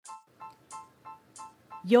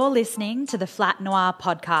You're listening to the Flat Noir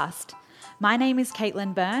podcast. My name is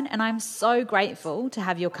Caitlin Byrne, and I'm so grateful to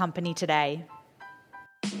have your company today.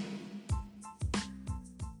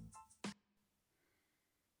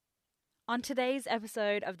 On today's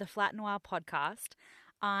episode of the Flat Noir podcast,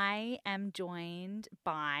 I am joined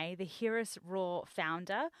by the Hearus Raw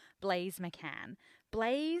founder, Blaise McCann.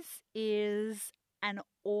 Blaise is an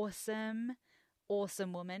awesome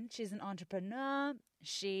woman. She's an entrepreneur.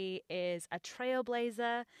 She is a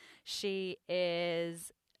trailblazer. She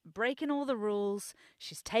is breaking all the rules.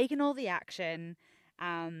 She's taking all the action.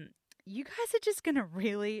 You guys are just going to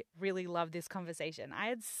really, really love this conversation. I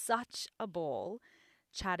had such a ball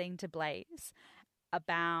chatting to Blaise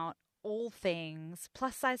about all things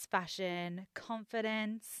plus size fashion,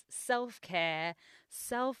 confidence, self-care,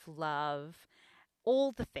 self-love,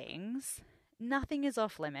 all the things. Nothing is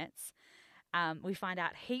off limits. We find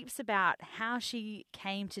out heaps about how she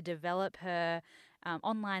came to develop her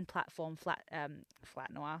online platform, Flat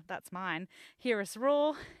Noir, that's mine, Hearus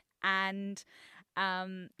Raw. And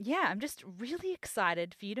I'm just really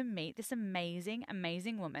excited for you to meet this amazing,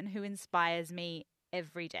 amazing woman who inspires me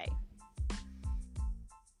every day.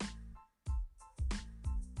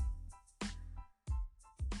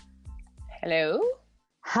 Hello.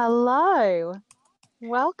 Hello.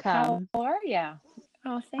 Welcome. How are you?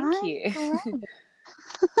 Oh, thank you.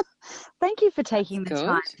 Thank you for taking That's the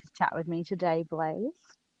good. time to chat with me today, Blaise.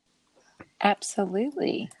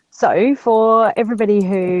 Absolutely. So for everybody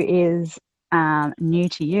who is new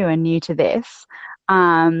to you and new to this,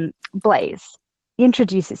 Blaise,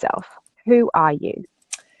 introduce yourself. Who are you?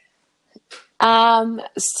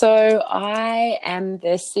 So I am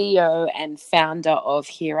the CEO and founder of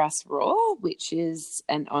Hearus Raw, which is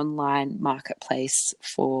an online marketplace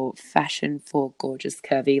for fashion for gorgeous,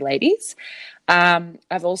 curvy ladies.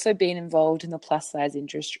 I've also been involved in the plus size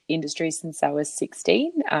industry since I was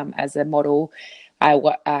 16. As a model, I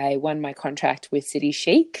won my contract with City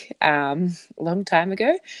Chic a long time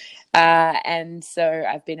ago. And so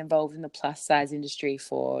I've been involved in the plus size industry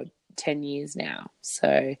for 10 years now.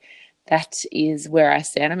 So that is where I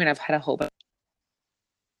stand. I mean, I've had a whole bunch.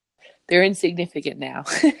 They're insignificant now.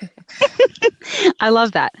 I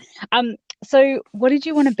love that. So what did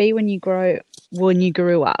you want to be when you grew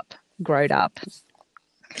up? Growed up.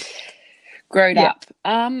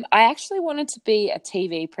 I actually wanted to be a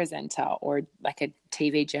TV presenter or like a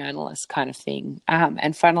TV journalist kind of thing.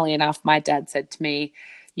 And funnily enough, my dad said to me,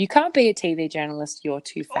 "You can't be a TV journalist. You're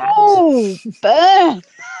too fat." Oh, burn.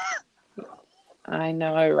 I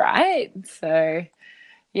know, right? So,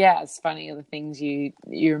 yeah, it's funny the things you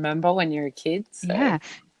remember when you're a kid. So, Yeah.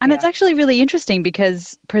 And it's actually really interesting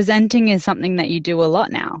because presenting is something that you do a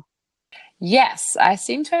lot now. Yes, I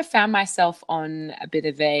seem to have found myself on a bit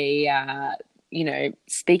of a,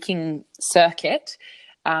 speaking circuit,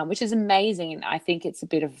 which is amazing. And I think it's a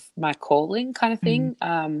bit of my calling kind of thing.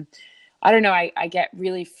 I don't know. I get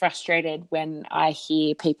really frustrated when I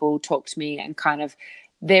hear people talk to me and kind of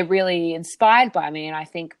they're really inspired by me. And I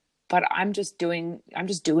think, but I'm just doing, I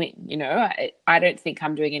don't think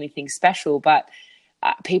I'm doing anything special, but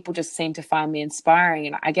people just seem to find me inspiring.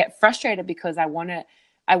 And I get frustrated because I want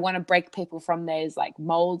to break people from those like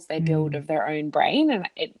molds they build of their own brain. And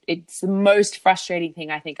it's the most frustrating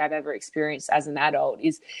thing I think I've ever experienced as an adult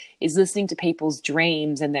is listening to people's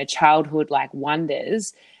dreams and their childhood like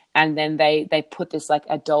wonders. And then they put this like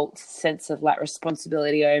adult sense of like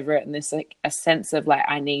responsibility over it and this like a sense of like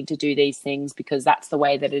I need to do these things because that's the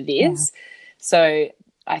way that it is. Yeah. So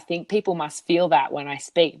I think people must feel that when I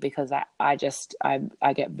speak because I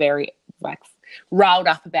get very like riled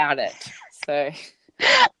up about it. So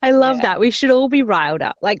I love that. We should all be riled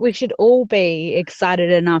up. Like we should all be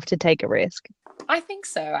excited enough to take a risk. I think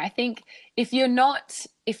so. I think if you're not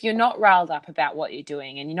riled up about what you're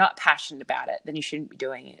doing and you're not passionate about it, then you shouldn't be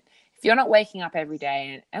doing it. If you're not waking up every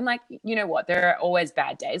day and like, you know what, there are always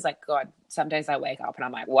bad days. Like, God, some days I wake up and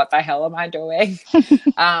I'm like, what the hell am I doing?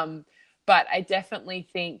 But I definitely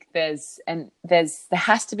think there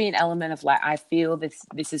has to be an element of like, I feel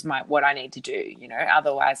this is what I need to do,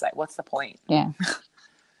 otherwise like, what's the point? Yeah.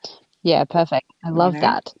 Yeah, perfect. I love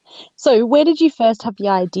that. So where did you first have the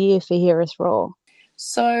idea for Hearus Raw?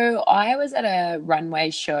 So I was at a runway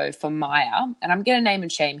show for Maya, and I'm going to name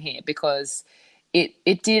and shame here because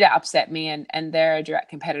it did upset me, and they're a direct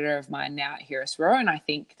competitor of mine now at Hearus Raw, and I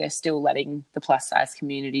think they're still letting the plus size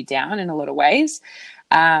community down in a lot of ways.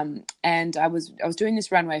 And I was doing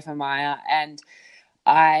this runway for Maya, and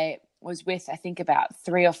I was with, I think, about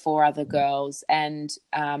 3 or 4 other girls, and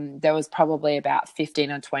there was probably about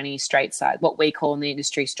 15 or 20 straight size, what we call in the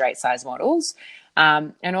industry straight size models.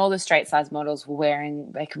 And all the straight size models were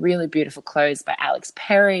wearing like really beautiful clothes by Alex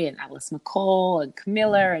Perry and Alice McCall and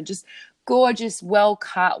Camilla, and just gorgeous, well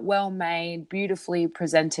cut, well made, beautifully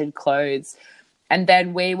presented clothes. And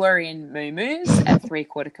then we were in muumuus and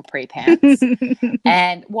 3/4 capri pants,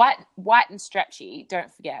 and white and stretchy.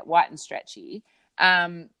 Don't forget, white and stretchy.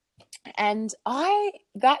 And I've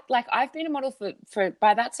been a model for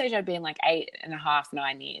by that stage I'd been like 8.5,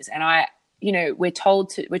 9 years, and we're taught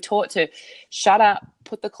to shut up,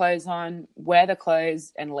 put the clothes on, wear the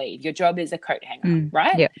clothes, and leave. Your job is a coat hanger,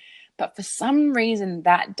 right? Yeah. But for some reason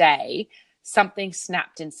that day, something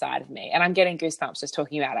snapped inside of me, and I'm getting goosebumps just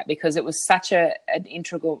talking about it, because it was such an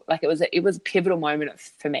integral, like it was a pivotal moment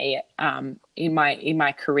for me in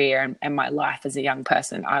my career and my life as a young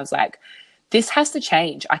person. I was like, this has to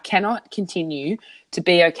change. I cannot continue to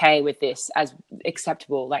be okay with this as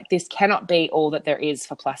acceptable. Like, this cannot be all that there is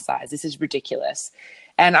for plus size. This is ridiculous.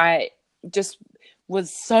 And I just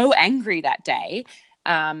was so angry that day,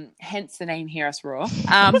 hence the name Hear Us Roar.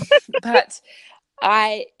 But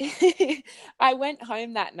I I went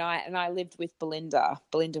home that night, and I lived with Belinda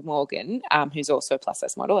Morgan, who's also a plus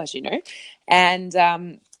size model, as you know. And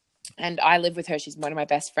I live with her. She's one of my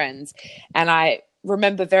best friends. And I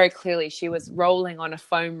remember very clearly she was rolling on a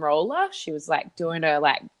foam roller. She was like doing her,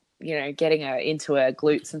 like, getting her into her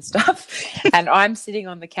glutes and stuff. And I'm sitting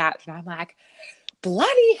on the couch, and I'm like,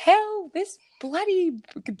 bloody hell, this bloody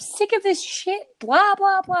sick of this shit, blah,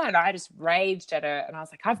 blah, blah. And I just raged at her, and I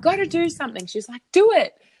was like, I've got to do something. She was like, do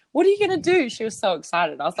it. What are you going to do? She was so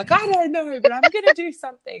excited. I was like, I don't know, but I'm going to do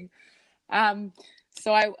something.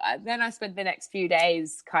 So I spent the next few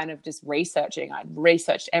days kind of just researching. I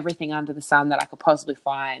researched everything under the sun that I could possibly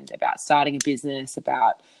find about starting a business,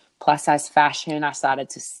 about plus size fashion. I started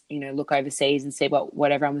to, look overseas and see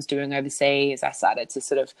what everyone was doing overseas. I started to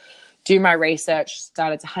sort of do my research,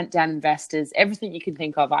 started to hunt down investors, everything you can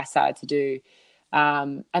think of I started to do.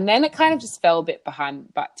 And then it kind of just fell a bit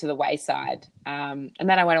but to the wayside. And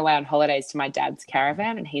then I went away on holidays to my dad's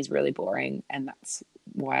caravan, and he's really boring. And that's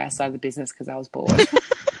why I started the business, because I was bored.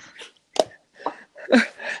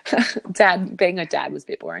 Being a dad was a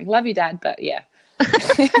bit boring. Love you, Dad, but yeah.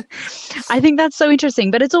 I think that's so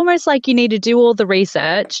interesting, but it's almost like you need to do all the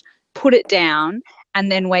research, put it down,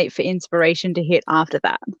 and then wait for inspiration to hit after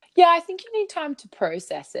that. Yeah, I think you need time to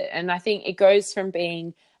process it. And I think it goes from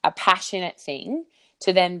being a passionate thing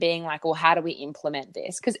to then being like, well, how do we implement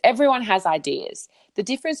this? Because everyone has ideas. The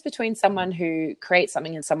difference between someone who creates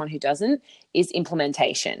something and someone who doesn't is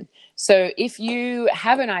implementation. So if you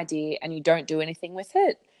have an idea and you don't do anything with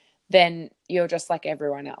it, then you're just like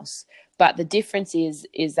everyone else. But the difference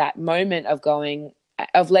is that moment of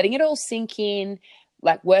letting it all sink in,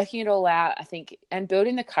 like working it all out, I think, and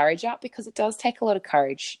building the courage up, because it does take a lot of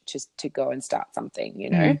courage just to go and start something,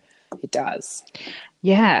 It does.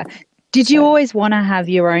 Yeah. Did you always want to have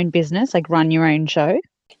your own business, like run your own show?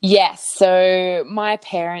 Yes. So my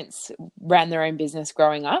parents ran their own business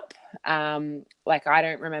growing up. Like, I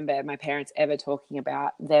don't remember my parents ever talking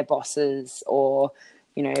about their bosses, or,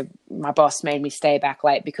 my boss made me stay back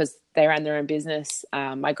late because they ran their own business.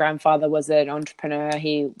 My grandfather was an entrepreneur.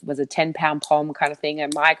 He was a 10-pound pom kind of thing,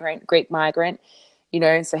 Greek migrant,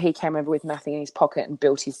 and so he came over with nothing in his pocket and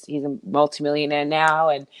built he's a multimillionaire now.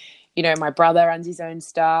 And, my brother runs his own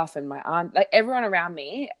stuff, and my aunt, like everyone around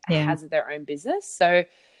me has their own business. So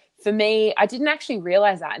for me, I didn't actually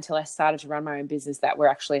realize that until I started to run my own business, that we're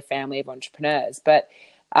actually a family of entrepreneurs. But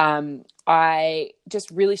I just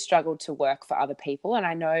really struggled to work for other people. And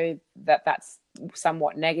I know that that's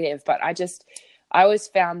somewhat negative, but I always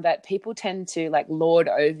found that people tend to like lord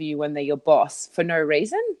over you when they're your boss for no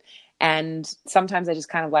reason. And sometimes they just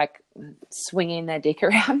kind of like swinging their dick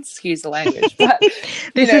around, excuse the language. But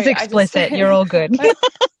this is explicit. You're all good.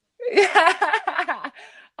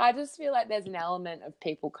 I just feel like there's an element of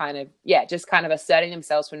people kind of asserting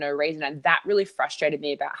themselves for no reason. And that really frustrated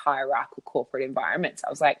me about hierarchical corporate environments. I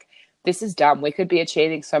was like, this is dumb. We could be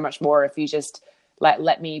achieving so much more if you just like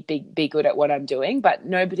let me be good at what I'm doing. But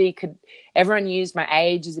everyone used my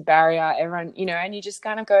age as a barrier. Everyone, and you just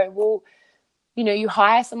kind of go, well, you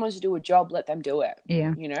hire someone to do a job, let them do it.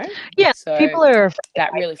 Yeah. Yeah. So people are afraid,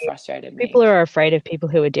 that really frustrated me. People are afraid of people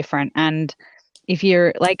who are different. And if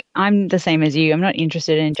you're like, I'm the same as you, I'm not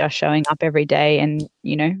interested in just showing up every day and,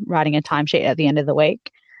 writing a timesheet at the end of the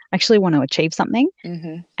week. I actually want to achieve something.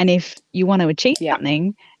 Mm-hmm. And if you want to achieve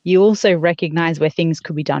something, you also recognize where things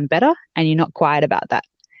could be done better, and you're not quiet about that.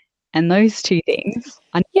 And those two things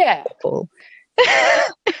are helpful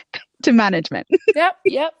to management. Yep.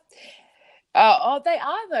 They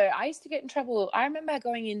are, though. I used to get in trouble. I remember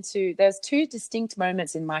there's two distinct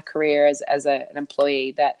moments in my career as an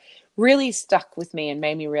employee that really stuck with me and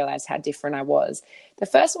made me realize how different I was. The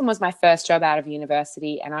first one was my first job out of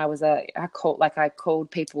university, and I cold called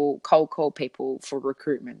people for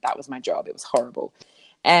recruitment. That was my job. It was horrible.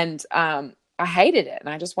 And I hated it, and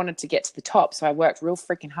I just wanted to get to the top. So I worked real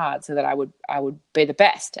freaking hard so that I would be the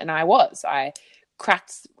best. And I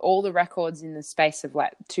cracked all the records in the space of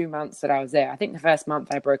like 2 months that I was there. I think the first month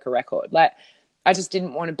I broke a record. Like, I just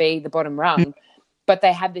didn't want to be the bottom rung. But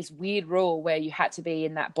they had this weird rule where you had to be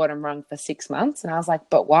in that bottom rung for 6 months. And I was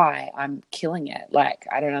like, but why? I'm killing it. Like,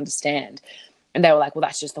 I don't understand. And they were like, well,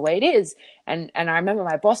 that's just the way it is. And I remember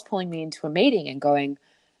my boss pulling me into a meeting and going,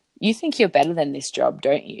 you think you're better than this job,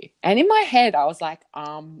 don't you? And in my head, I was like,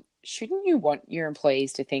 shouldn't you want your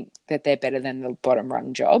employees to think that they're better than the bottom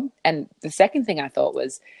rung job? And the second thing I thought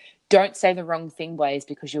was, don't say the wrong thing, Blaise,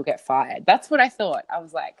 because you'll get fired. That's what I thought. I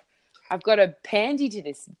was like, I've got to pandy to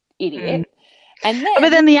this idiot. And then, but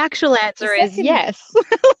then the actual answer is yes,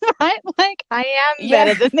 right? Like, I am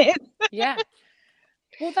better than this. Yeah.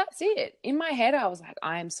 Well, that's it. In my head, I was like,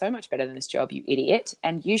 I am so much better than this job, you idiot.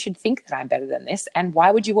 And you should think that I'm better than this. And why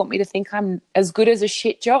would you want me to think I'm as good as a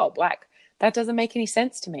shit job? Like, that doesn't make any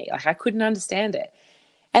sense to me. Like, I couldn't understand it.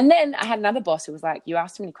 And then I had another boss who was like, you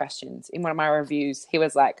asked too many questions. In one of my reviews, he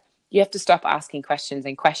was like, you have to stop asking questions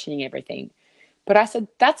and questioning everything. But I said,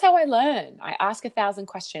 that's how I learn. I ask 1,000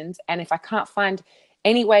 questions, and if I can't find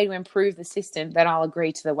any way to improve the system, then I'll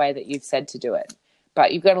agree to the way that you've said to do it.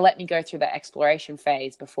 But you've got to let me go through that exploration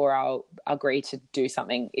phase before I'll agree to do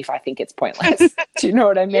something if I think it's pointless. Do you know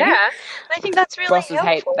what I mean? Yeah, I think that's really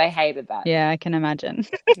helpful. They hated that. Yeah, I can imagine.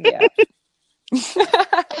 Yeah.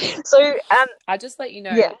 So I'll just let you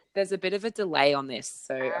know, there's a bit of a delay on this,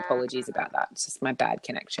 so apologies about that. It's just my bad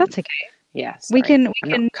connection. That's okay. Yeah, sorry. I'm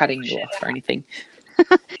not cutting you off or anything.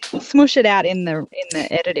 Smush it out in the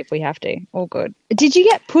edit if we have to. All good. Did you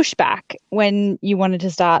get pushback when you wanted to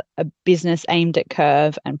start a business aimed at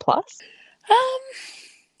Curve and Plus?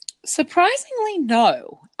 Surprisingly,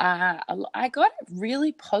 no. I got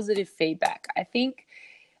really positive feedback. I think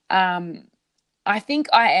I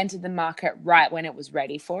entered the market right when it was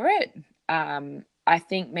ready for it. I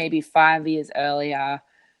think maybe 5 years earlier,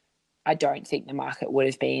 I don't think the market would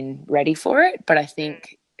have been ready for it, but I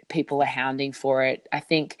think people are hounding for it. I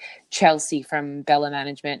think Chelsea from Bella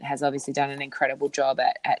Management has obviously done an incredible job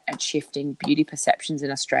at shifting beauty perceptions in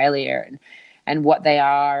Australia and what they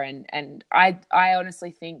are. And I honestly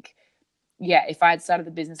think, if I had started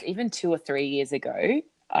the business even 2 or 3 years ago,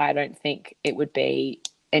 I don't think it would be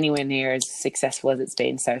anywhere near as successful as it's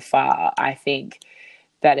been so far. I think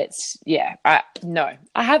that I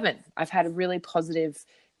haven't. I've had a really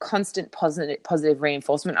constant positive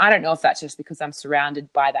reinforcement. I don't know if that's just because I'm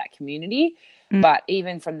surrounded by that community, but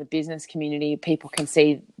even from the business community, people can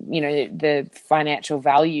see, the financial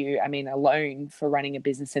value. I mean, alone for running a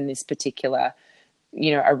business in this particular,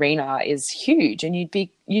 arena is huge. And you'd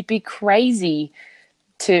be crazy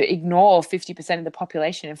to ignore 50% of the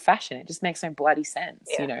population in fashion. It just makes no bloody sense,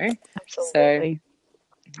 Absolutely.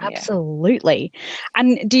 Absolutely.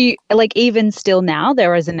 And do you, even still now,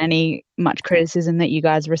 there isn't any much criticism that you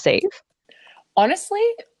guys receive? Honestly,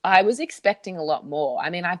 I was expecting a lot more. I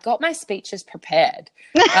mean, I've got my speeches prepared.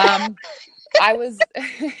 I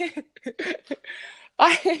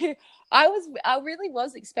really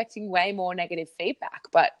was expecting way more negative feedback,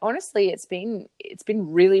 but honestly, it's been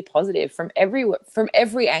really positive from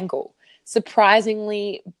every angle.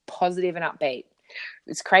 Surprisingly positive and upbeat.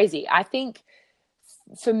 It's crazy. I think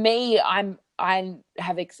for me, I'm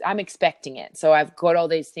expecting it. So I've got all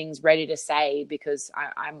these things ready to say because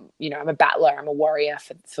I'm a battler. I'm a warrior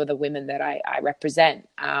for the women that I represent.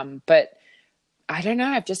 But I don't know.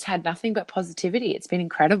 I've just had nothing but positivity. It's been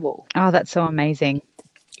incredible. Oh, that's so amazing.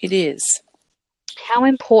 It is. How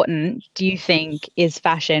important do you think is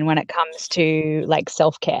fashion when it comes to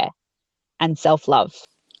self-care and self-love?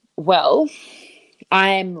 Well,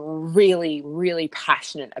 I'm really, really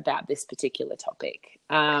passionate about this particular topic.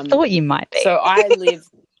 I thought you might be. So I live...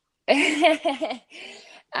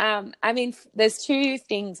 I mean, there's two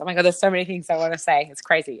things. Oh my God, there's so many things I want to say. It's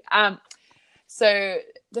crazy. So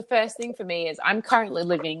the first thing for me is I'm currently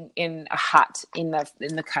living in a hut in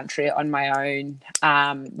the country on my own,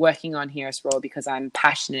 working on Heiress Raw because I'm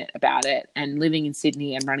passionate about it, and living in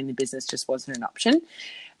Sydney and running the business just wasn't an option.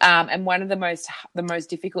 And one of the most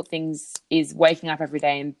difficult things is waking up every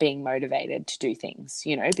day and being motivated to do things,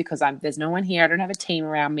 because there's no one here. I don't have a team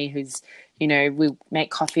around me who's, we make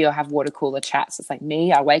coffee or have water cooler chats. It's like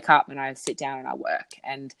me. I wake up and I sit down and I work.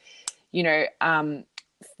 And,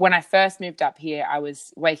 when I first moved up here, I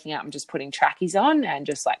was waking up and just putting trackies on and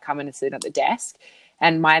just coming to sit at the desk.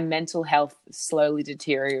 And my mental health slowly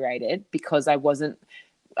deteriorated because I wasn't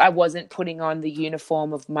I wasn't putting on the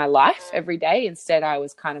uniform of my life every day. Instead, I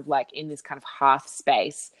was kind of like in this kind of half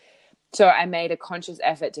space. So I made a conscious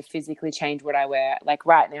effort to physically change what I wear. Like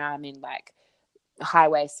right now, I'm in like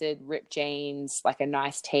high-waisted ripped jeans, like a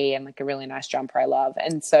nice tee and like a really nice jumper I love.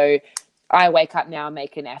 And so I wake up now and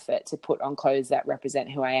make an effort to put on clothes that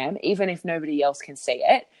represent who I am, even if nobody else can see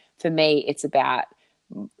it. For me, it's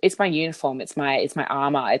my uniform, it's my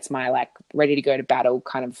armor, it's my like ready to go to battle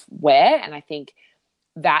kind of wear. And I think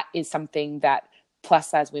that is something that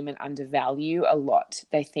plus size women undervalue a lot.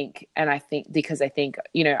 They think, and I think because they think,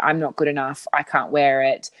 I'm not good enough, I can't wear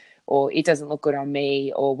it, or it doesn't look good on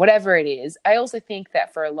me, or whatever it is. I also think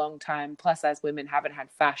that for a long time, plus size women haven't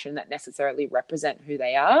had fashion that necessarily represent who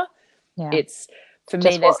they are. Yeah. It's, for me,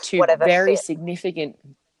 Just there's two very fit. significant.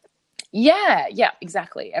 Yeah,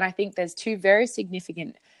 exactly. And I think there's two very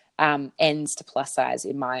significant ends to plus size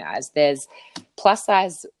in my eyes. There's plus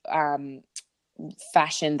size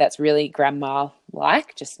fashion that's really grandma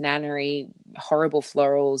like, just nannery, horrible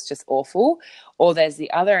florals, just awful. Or there's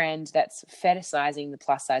the other end that's fetishizing the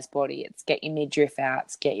plus size body. It's get your midriff out,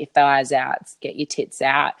 it's get your thighs out, it's get your tits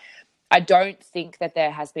out. I don't think that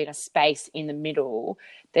there has been a space in the middle.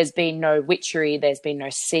 There's been no witchery, there's been no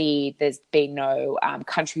seed, there's been no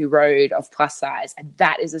country road of plus size. And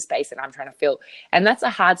that is a space that I'm trying to fill. And that's a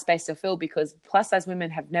hard space to fill because plus size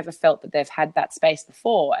women have never felt that they've had that space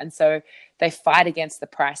before. And so they fight against the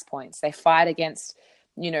price points. They fight against,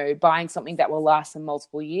 buying something that will last them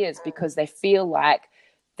multiple years because they feel like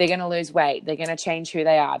they're going to lose weight. They're going to change who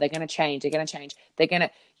they are. They're going to change. They're going to change. They're going to,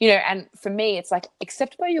 and for me, it's like,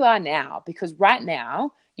 accept where you are now, because right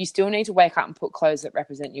now you still need to wake up and put clothes that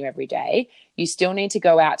represent you every day. You still need to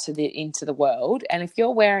go out into the world. And if you're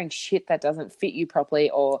wearing shit that doesn't fit you properly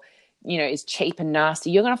or, is cheap and nasty,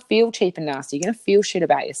 you're going to feel cheap and nasty. You're going to feel shit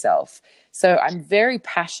about yourself. So I'm very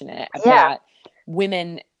passionate about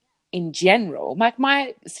women in general. Like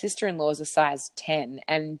my sister-in-law is a size 10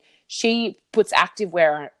 and she puts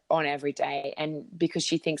activewear on every day, and because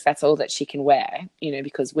she thinks that's all that she can wear,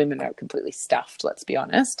 because women are completely stuffed, let's be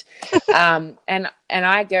honest. And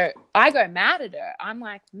I go mad at her. I'm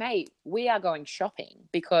like, mate, we are going shopping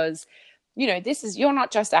because, you're not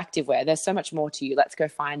just activewear. There's so much more to you. Let's go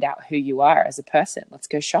find out who you are as a person. Let's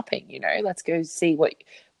go shopping, let's go see what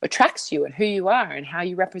attracts you and who you are and how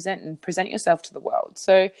you represent and present yourself to the world.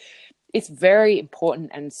 So it's very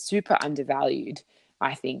important and super undervalued,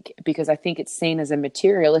 I think, because I think it's seen as a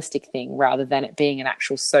materialistic thing rather than it being an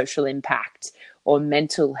actual social impact or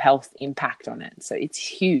mental health impact on it. So it's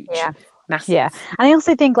huge. Yeah. Massive. Yeah. And I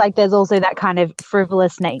also think like there's also that kind of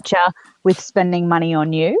frivolous nature with spending money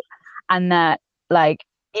on you, and that like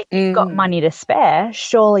if you've got money to spare,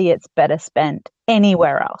 surely it's better spent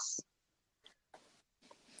anywhere else.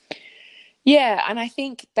 Yeah, and I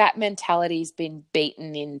think that mentality's been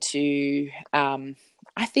beaten into,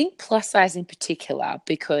 I think plus size in particular,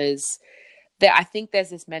 because I think there's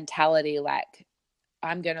this mentality like,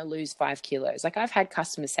 I'm going to lose 5 kilos. Like I've had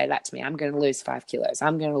customers say that to me, I'm going to lose 5 kilos.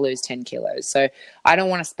 I'm going to lose 10 kilos. So I don't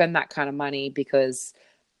want to spend that kind of money because,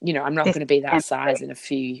 I'm not going to be that size in a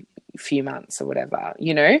few months or whatever,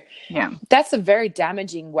 Yeah. That's a very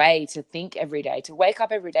damaging way to think every day, to wake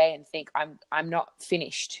up every day and think I'm not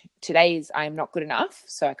finished. I am not good enough.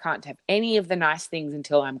 So I can't have any of the nice things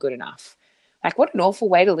until I'm good enough. Like what an awful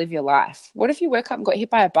way to live your life. What if you woke up and got hit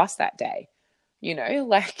by a bus that day?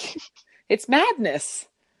 Like it's madness.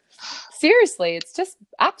 Seriously, it's just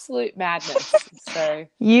absolute madness. So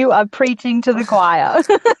you are preaching to the choir.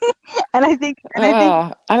 And I think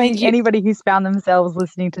anybody who's found themselves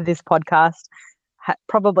listening to this podcast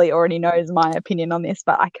probably already knows my opinion on this,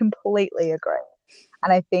 but I completely agree.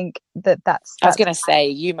 And I think that's I was going to say,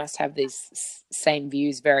 you must have these same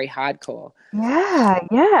views very hardcore. Yeah.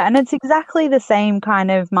 And it's exactly the same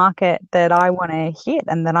kind of market that I want to hit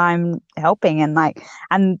and that I'm helping,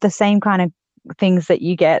 and the same kind of things that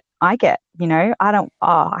you get, I get.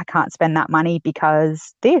 I can't spend that money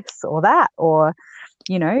because this or that, or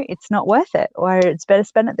it's not worth it, or it's better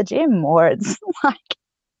spent at the gym, or it's like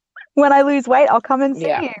when I lose weight I'll come and see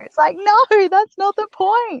you. It's like, no, that's not the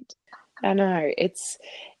point. I know. It's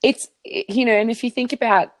and if you think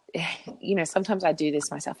about, sometimes I do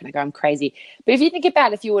this myself and I go, I'm crazy. But if you think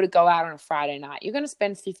about if you were to go out on a Friday night, you're going to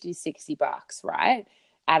spend $50-$60, right?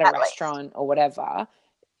 At a restaurant or whatever.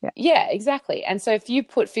 Yeah, exactly. And so if you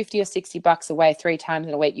put $50 or $60 away 3 times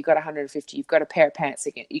in a week, you've got 150. You've got a pair of pants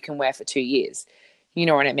that you can wear for 2 years. You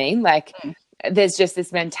know what I mean? Like there's just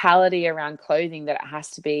this mentality around clothing that it has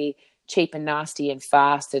to be cheap and nasty and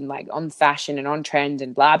fast and like on fashion and on trend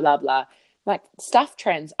and blah, blah, blah. like stuff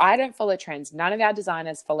trends. I don't follow trends. None of our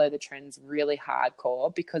designers follow the trends really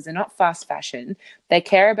hardcore because they're not fast fashion. They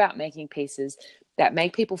care about making pieces that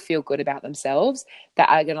make people feel good about themselves, that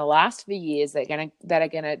are going to last for years, that are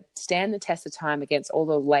going to stand the test of time against all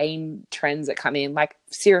the lame trends that come in. Like,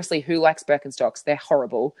 seriously, who likes Birkenstocks? They're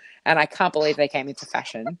horrible, and I can't believe they came into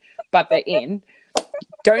fashion, but they're in.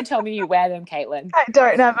 Don't tell me you wear them, Caitlin. I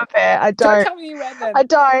don't have a pair. I Don't don't. tell me you wear them. I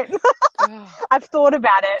don't. Oh, I've thought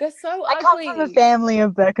about it. they're so I come from a ugly. family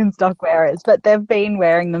of Birkenstock wearers, but they've been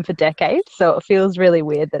wearing them for decades, so it feels really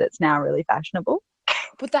weird that it's now really fashionable.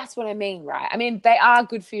 But that's what I mean, right? I mean, they are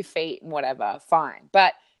good for your feet and whatever, fine.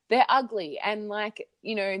 But they're ugly and, like,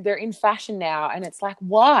 you know, they're in fashion now, and it's like,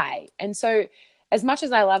 why? And so as much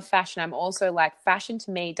as I love fashion, I'm also like, fashion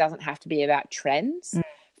to me doesn't have to be about trends. Mm.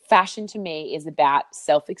 Fashion to me is about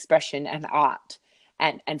self-expression and art,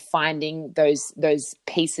 and finding those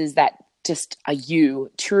pieces that just are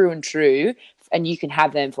you, true and true, and you can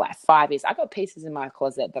have them for like 5 years. I've got pieces in my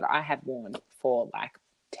closet that I have worn for like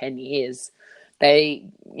 10 years. They,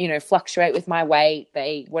 you know, fluctuate with my weight.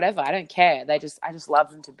 They, whatever, I don't care. I just love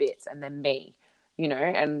them to bits, and they're me, you know,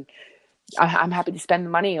 and I'm happy to spend the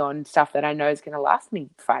money on stuff that I know is going to last me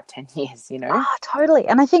 5, 10 years, you know? Ah, totally.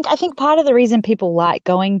 And I think part of the reason people like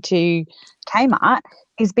going to Kmart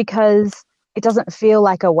is because it doesn't feel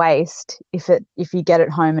like a waste if you get it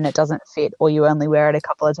home and it doesn't fit, or you only wear it a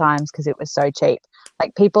couple of times because it was so cheap.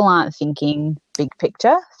 Like, people aren't thinking big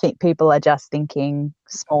picture. Think people are just thinking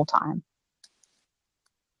small time.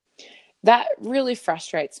 That really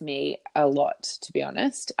frustrates me a lot, to be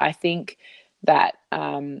honest. I think that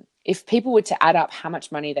if people were to add up how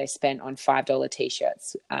much money they spent on $5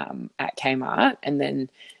 t-shirts at Kmart, and then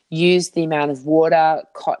use the amount of water,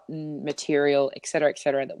 cotton, material, et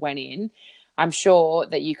cetera, that went in, I'm sure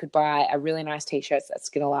that you could buy a really nice t-shirt that's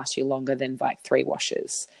going to last you longer than like 3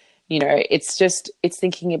 washes. You know, it's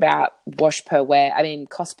thinking about cost per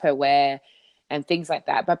wear and things like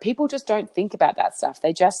that. But people just don't think about that stuff.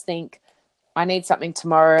 They just think, I need something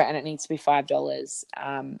tomorrow and it needs to be $5.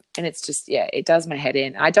 And it's just, yeah, it does my head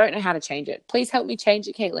in. I don't know how to change it. Please help me change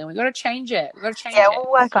it, Caitlin. We've got to change it. We've got to change Yeah, it.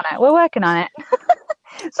 we'll work on it. We're working on it.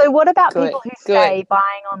 So what about Good, people who good. say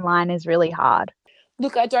buying online is really hard?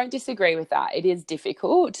 Look, I don't disagree with that. It is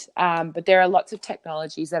difficult, but there are lots of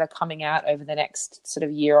technologies that are coming out over the next sort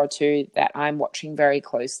of year or two that I'm watching very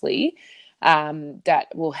closely, that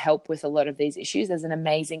will help with a lot of these issues. There's an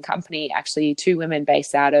amazing company, actually, 2 women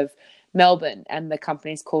based out of Melbourne, and the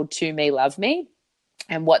company's called To Me Love Me.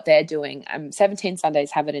 And what they're doing, 17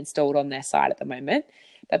 Sundays have it installed on their site at the moment.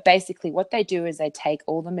 But basically what they do is they take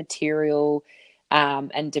all the material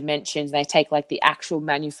and dimensions. They take like the actual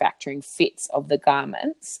manufacturing fits of the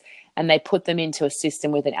garments, and they put them into a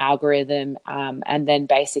system with an algorithm, and then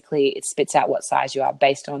basically it spits out what size you are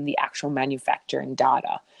based on the actual manufacturing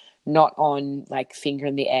data, not on like finger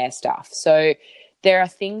in the air stuff. So there are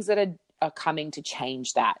things that are coming to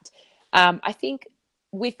change that. I think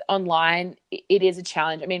with online, it is a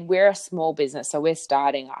challenge. I mean, we're a small business, so we're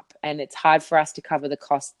starting up, and it's hard for us to cover the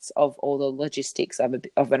costs of all the logistics of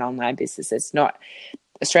an online business. It's not,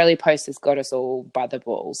 Australia Post has got us all by the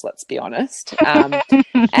balls, let's be honest. And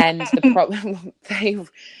the problem,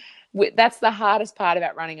 that's the hardest part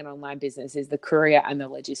about running an online business, is the courier and the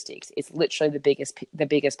logistics. It's literally the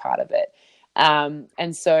biggest part of it.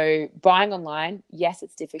 And so buying online, yes,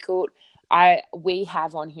 it's difficult. We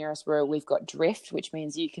have on Heroes Brew, we've got Drift, which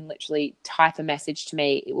means you can literally type a message to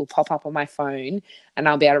me. It will pop up on my phone, and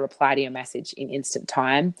I'll be able to reply to your message in instant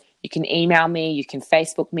time. You can email me, you can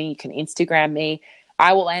Facebook me, you can Instagram me.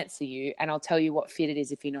 I will answer you, and I'll tell you what fit it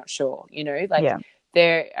is if you're not sure. You know, like, Yeah.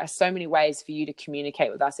 there are so many ways for you to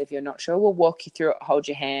communicate with us if you're not sure. We'll walk you through it, hold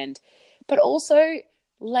your hand. But also,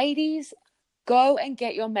 ladies, go and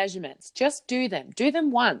get your measurements. Just do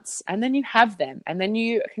them once, and then you have them, and then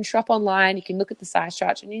you can shop online, you can look at the size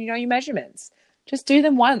charts, and you know your measurements. Just do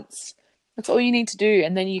them once. That's all you need to do,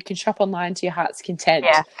 and then you can shop online to your heart's content.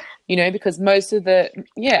 Yeah. You know, because most of the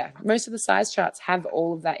size charts have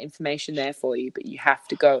all of that information there for you, but you have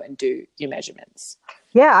to go and do your measurements.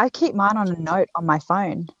 Yeah, I keep mine on a note on my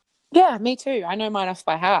phone. Yeah, me too. I know mine off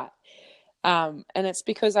by heart. And it's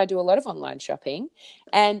because I do a lot of online shopping.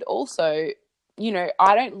 And also, you know,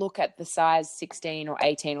 I don't look at the size 16 or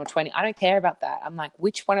 18 or 20. I don't care about that. I'm like,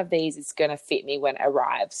 which one of these is going to fit me when it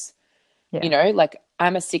arrives? Yeah. You know, like,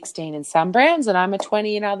 I'm a 16 in some brands, and I'm a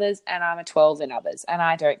 20 in others, and I'm a 12 in others, and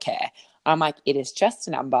I don't care. I'm like, it is just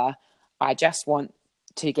a number. I just want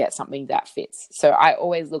to get something that fits. So I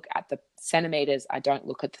always look at the centimeters. I don't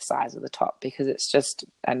look at the size of the top, because it's just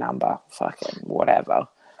a number. Fucking whatever.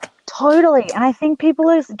 Totally. And I think people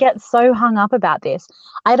get so hung up about this.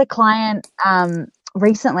 I had a client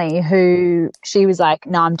recently who she was like,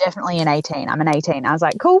 no, I'm definitely an 18. I'm an 18. I was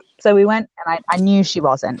like, cool. So we went and I knew she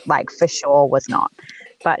wasn't, like for sure was not.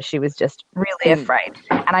 But she was just really afraid.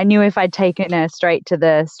 And I knew if I'd taken her straight to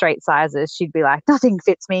the straight sizes, she'd be like, nothing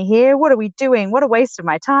fits me here. What are we doing? What a waste of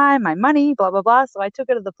my time, my money, blah, blah, blah. So I took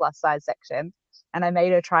her to the plus size section and I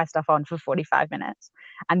made her try stuff on for 45 minutes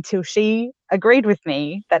until she agreed with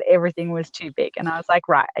me that everything was too big. And I was like,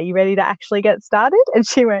 right, are you ready to actually get started? And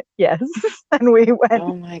she went, yes. And we went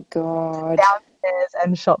Oh my God. downstairs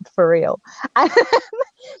and shopped for real. And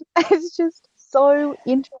it's just so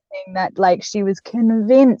interesting that like she was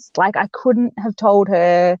convinced, like I couldn't have told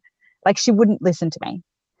her, like she wouldn't listen to me.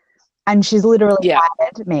 And she's literally Yeah.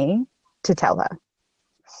 hired me to tell her.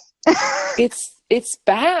 It's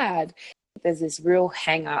bad. There's this real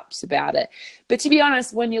hang-ups about it. But to be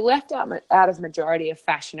honest, when you're left out of majority of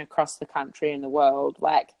fashion across the country and the world,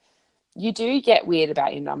 like you do get weird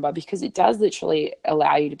about your number because it does literally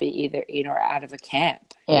allow you to be either in or out of a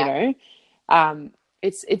camp, you know?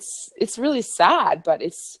 It's really sad, but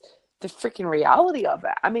it's the freaking reality of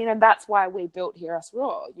it. I mean, and that's why we built Hear Us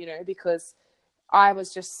Raw, you know, because I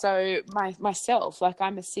was just so myself, like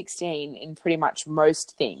I'm a 16 in pretty much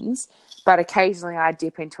most things, but occasionally I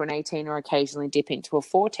dip into an 18 or occasionally dip into a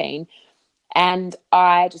 14. And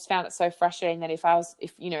I just found it so frustrating that if I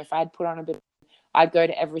had put on a bit, I'd go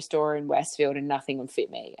to every store in Westfield and nothing would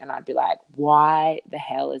fit me. And I'd be like, why the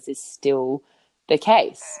hell is this still the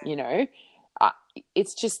case? You know,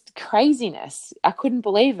 it's just craziness. I couldn't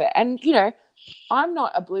believe it. And, you know, I'm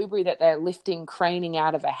not a blueberry that they're lifting, craning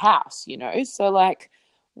out of a house, you know? So like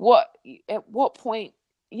at what point,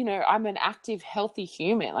 you know, I'm an active, healthy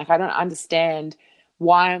human. Like I don't understand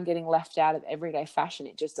why I'm getting left out of everyday fashion.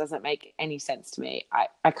 It just doesn't make any sense to me.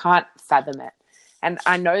 I can't fathom it. And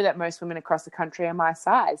I know that most women across the country are my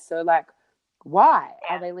size. So like, why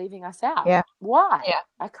are they leaving us out? Yeah. Why? Yeah.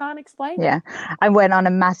 I can't explain it. I went on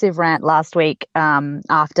a massive rant last week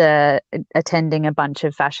after attending a bunch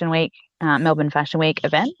of Fashion Week, Melbourne Fashion Week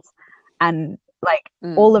events. And like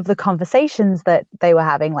all of the conversations that they were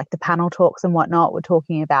having, like the panel talks and whatnot, were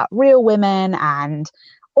talking about real women and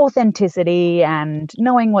authenticity and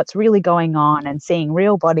knowing what's really going on and seeing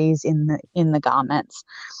real bodies in the garments.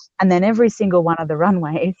 And then every single one of the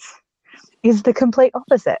runways is the complete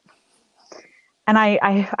opposite. And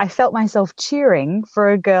I felt myself cheering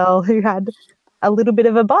for a girl who had a little bit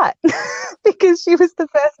of a butt because she was the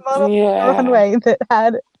first model on the runway that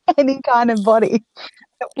had any kind of body.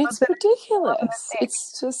 It's ridiculous.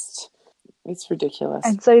 It's ridiculous.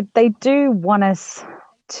 And so they do want us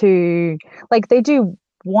to, like, they do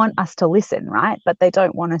want us to listen, right? But they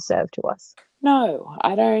don't want to serve to us. No,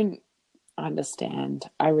 I don't understand.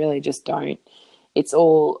 I really just don't. It's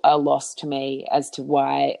all a loss to me as to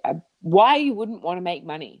why you wouldn't want to make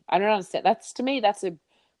money. I don't understand. To me, that's a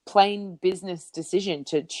plain business decision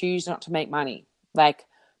to choose not to make money. Like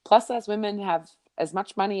plus size women have as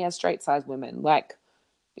much money as straight size women, like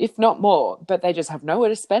if not more, but they just have nowhere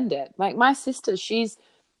to spend it. Like my sister, she's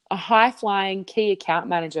a high-flying key account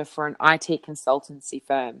manager for an IT consultancy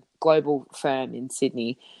firm, global firm in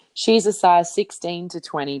Sydney. She's a size 16 to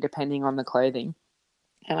 20, depending on the clothing.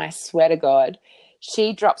 And I swear to God,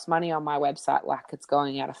 she drops money on my website like it's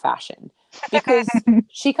going out of fashion because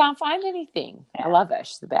she can't find anything. I love her.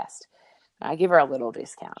 She's the best. I give her a little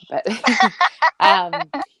discount, but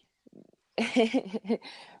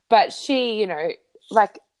but she, you know,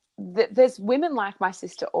 like there's women like my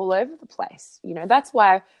sister all over the place. You know, that's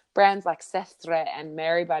why brands like Sestre and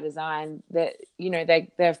Mary by Design, that, you know,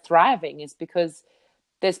 they're thriving, is because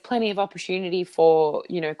there's plenty of opportunity for,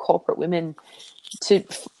 you know, corporate women to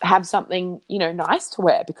have something, you know, nice to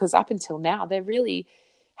wear, because up until now there really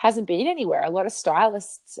hasn't been anywhere. A lot of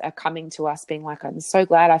stylists are coming to us being like, I'm so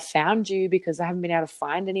glad I found you because I haven't been able to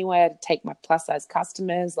find anywhere to take my plus size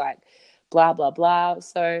customers, like blah, blah, blah.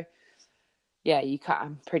 So yeah,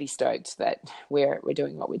 I'm pretty stoked that we're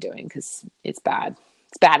doing what we're doing because it's bad.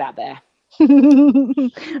 It's bad out there.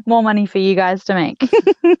 More money for you guys to make.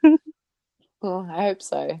 Well, I hope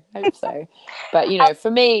so. But, you know,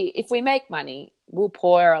 for me, if we make money, we'll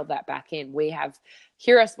pour all that back in. We have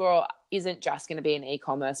Hear Us Raw isn't just going to be an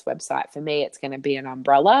e-commerce website. For me, it's going to be an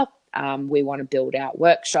umbrella. We want to build out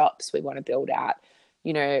workshops. We want to build out,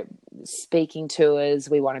 you know, speaking tours.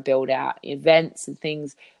 We want to build out events and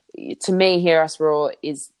things. To me, Hear Us Raw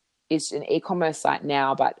is an e-commerce site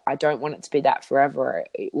now, but I don't want it to be that forever.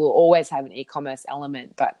 It will always have an e-commerce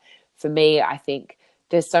element. But for me, I think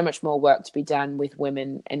there's so much more work to be done with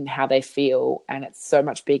women and how they feel, and it's so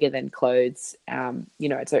much bigger than clothes. You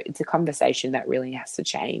know, it's a conversation that really has to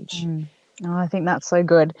change. Oh, I think that's so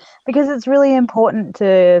good, because it's really important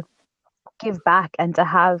to give back and to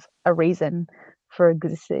have a reason for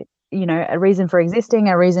existing, you know, a reason for existing,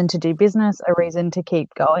 a reason to do business, a reason to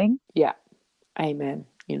keep going. Yeah. Amen.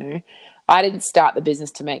 You know, I didn't start the business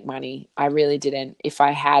to make money. I really didn't. If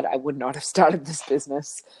I had, I would not have started this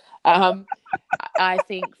business. I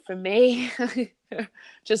think for me,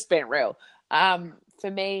 just being real,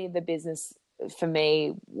 for me, the business for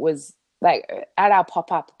me was like at our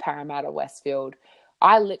pop-up Parramatta Westfield,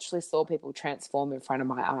 I literally saw people transform in front of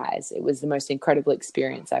my eyes. It was the most incredible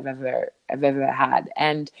experience I've ever had.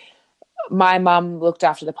 And my mum looked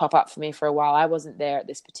after the pop-up for me for a while. I wasn't there at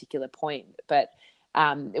this particular point, but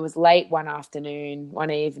it was late one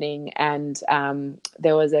evening, and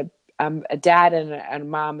there was a dad and a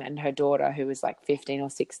mum and her daughter who was like 15 or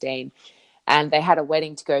 16, and they had a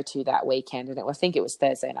wedding to go to that weekend, and I think it was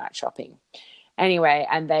Thursday night shopping. Anyway,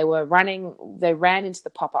 and they ran into the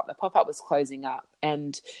pop-up. The pop-up was closing up,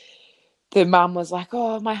 and the mum was like,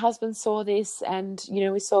 oh, my husband saw this, and, you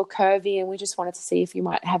know, we saw Curvy, and we just wanted to see if you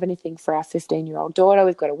might have anything for our 15-year-old daughter.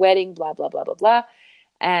 We've got a wedding, blah, blah, blah, blah, blah.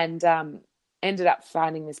 And ended up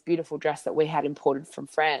finding this beautiful dress that we had imported from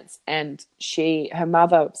France. And her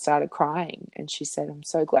mother started crying, and she said, I'm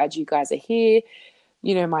so glad you guys are here.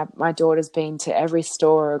 You know, my daughter's been to every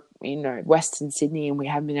store, you know, Western Sydney, and we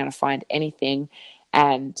haven't been able to find anything.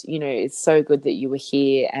 And, you know, it's so good that you were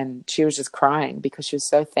here. And she was just crying because she was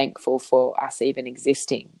so thankful for us even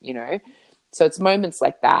existing, you know. So it's moments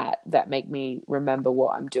like that that make me remember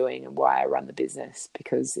what I'm doing and why I run the business,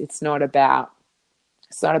 because it's not about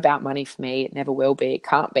money for me. It never will be. It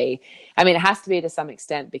can't be. I mean, it has to be to some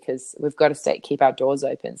extent, because we've got to keep our doors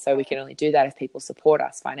open. So we can only do that if people support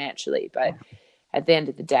us financially. But at the end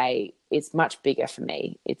of the day, it's much bigger for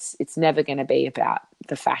me. It's never going to be about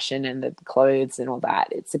the fashion and the clothes and all that.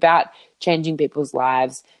 It's about changing people's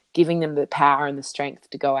lives, giving them the power and the strength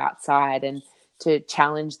to go outside and to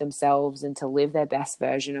challenge themselves and to live their best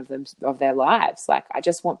version of their lives. Like, I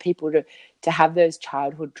just want people to have those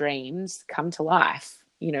childhood dreams come to life,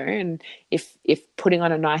 you know, and if putting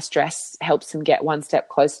on a nice dress helps them get one step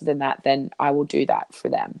closer than that, then I will do that for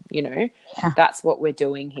them, you know. Yeah. That's what we're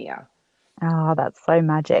doing here. Oh, that's so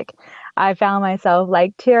magic. I found myself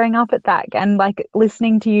like tearing up at that, and like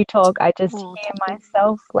listening to you talk, I just hear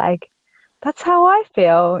myself like, that's how I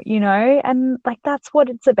feel, you know, and like that's what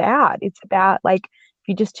it's about. It's about like, if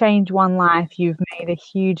you just change one life, you've made a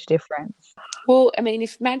huge difference. Well, I mean,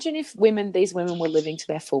 imagine if these women were living to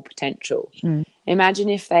their full potential. Imagine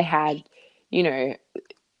if they had, you know,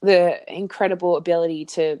 the incredible ability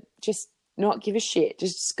to just not give a shit,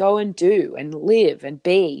 just go and do and live and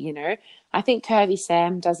be, you know. I think Curvy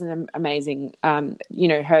Sam does an amazing, you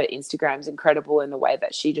know, her Instagram's incredible in the way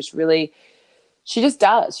that she just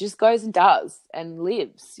does. She just goes and does and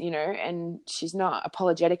lives, you know, and she's not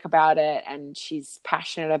apologetic about it, and she's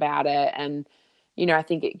passionate about it. And, you know, I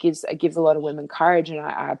think it gives a lot of women courage, and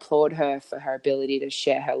I applaud her for her ability to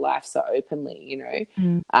share her life so openly, you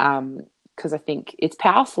know, because I think it's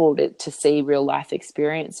powerful to see real life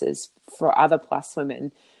experiences for other plus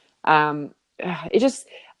women.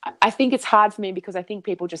 I think it's hard for me because I think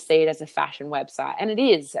people just see it as a fashion website, and it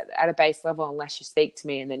is at a base level, unless you speak to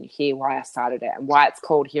me and then you hear why I started it and why it's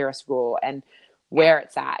called Hear Us Raw and where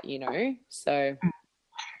it's at, you know. So,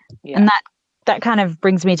 yeah. And that kind of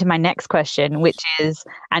brings me to my next question, which is,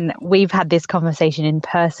 and we've had this conversation in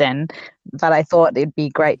person, but I thought it'd be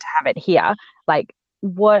great to have it here. Like,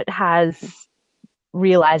 what has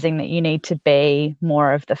realizing that you need to be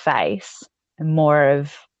more of the face and more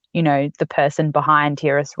of, you know, the person behind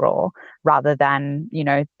Hear Us Raw, rather than, you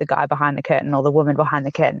know, the guy behind the curtain or the woman behind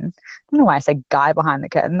the curtain. I don't know why I say guy behind the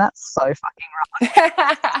curtain. That's so fucking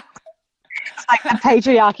wrong. It's like the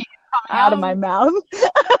patriarchy coming out of my mouth.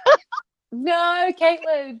 No,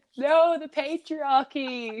 Caitlin. No, the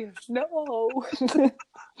patriarchy. No.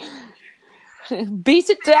 Beat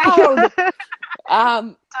it down.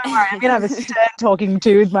 Don't worry, I'm gonna have a stern talking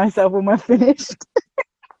to with myself when we're finished.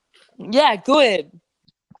 Yeah, good.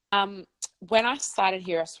 When I started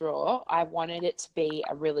Hear Us Raw, I wanted it to be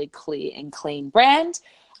a really clear and clean brand.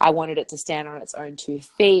 I wanted it to stand on its own 2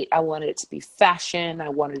 feet. I wanted it to be fashion. I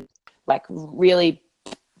wanted like really,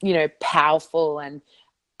 you know, powerful, and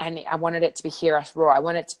I wanted it to be Hear Us Raw. I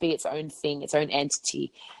wanted it to be its own thing, its own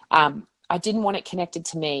entity. I didn't want it connected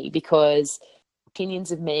to me, because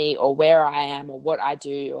opinions of me or where I am or what I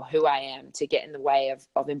do or who I am to get in the way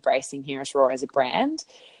of embracing Hear Us Raw as a brand.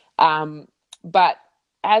 But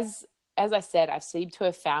as as I said, I've seemed to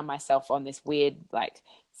have found myself on this weird, like,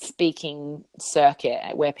 speaking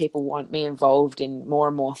circuit where people want me involved in more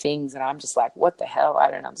and more things. And I'm just like, what the hell? I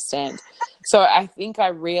don't understand. So I think I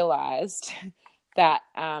realized that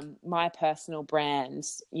my personal brand,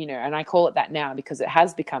 you know, and I call it that now because it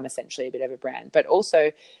has become essentially a bit of a brand, but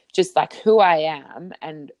also just like who I am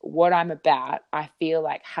and what I'm about, I feel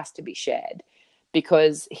like has to be shared,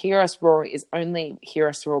 because Heroes Raw is only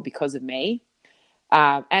Heroes Raw because of me,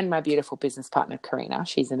 and my beautiful business partner, Karina.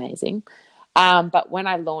 She's amazing. But when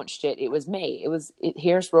I launched it, it was me.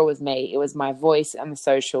 Heroes Raw was me. It was my voice on the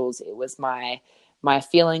socials. It was my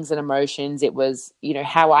feelings and emotions. It was, you know,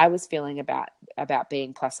 how I was feeling about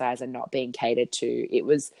being plus size and not being catered to. It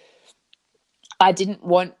was, I didn't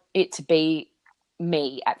want it to be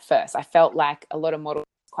me at first. I felt like a lot of models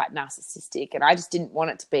were quite narcissistic, and I just didn't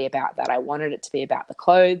want it to be about that. I wanted it to be about the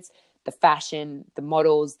clothes, the fashion, the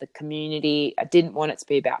models, the community. I didn't want it to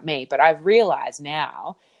be about me. But I've realized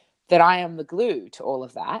now that I am the glue to all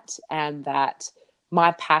of that, and that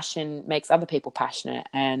my passion makes other people passionate,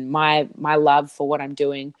 and my love for what I'm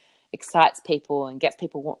doing excites people and gets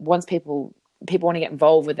people want to get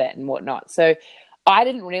involved with it and whatnot. So I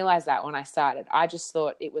didn't realize that when I started. I just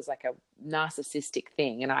thought it was like a narcissistic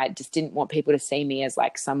thing, and I just didn't want people to see me as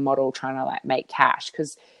like some model trying to like make cash,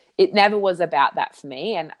 because it never was about that for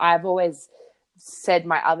me. And I've always said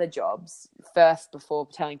my other jobs first before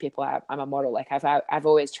telling people I'm a model. Like I've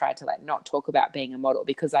always tried to like not talk about being a model,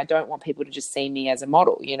 because I don't want people to just see me as a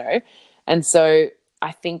model, you know? And so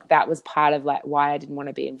I think that was part of like why I didn't want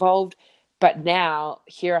to be involved. But now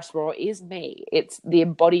Heroes Raw is me. It's the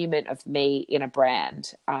embodiment of me in a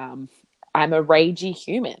brand. I'm a ragey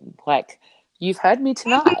human. Like, you've heard me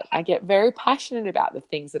tonight. I get very passionate about the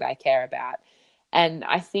things that I care about. And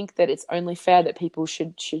I think that it's only fair that people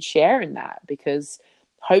should share in that, because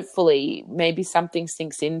hopefully maybe something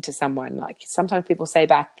sinks into someone. Like, sometimes people say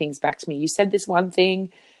things back to me. You said this one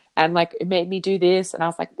thing and like it made me do this. And I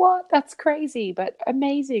was like, what? That's crazy, but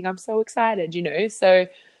amazing. I'm so excited, you know? So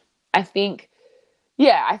I think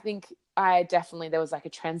there was like a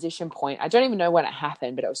transition point. I don't even know when it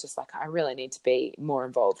happened, but it was just like, I really need to be more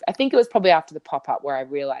involved. I think it was probably after the pop-up where I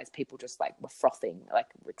realized people just like were frothing, like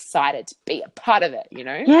were excited to be a part of it, you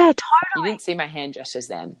know? Yeah, You totally. didn't see my hand gestures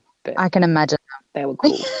then, but I can imagine. they were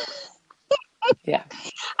cool. Yeah.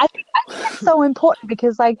 I think it's so important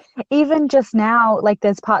because, like, even just now, like,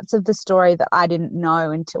 there's parts of the story that I didn't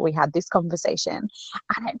know until we had this conversation,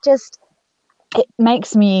 and it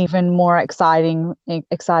makes me even more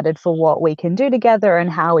excited for what we can do together and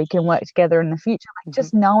how we can work together in the future. Like,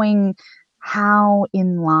 just knowing how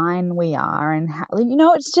in line we are, and how, you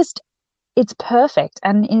know, it's perfect,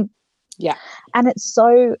 and it's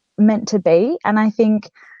so meant to be. And I think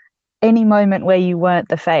any moment where you weren't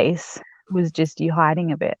the face was just you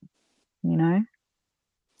hiding a bit, you know?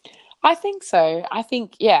 I think so. I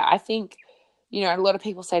think, you know, a lot of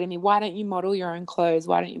people say to me, why don't you model your own clothes?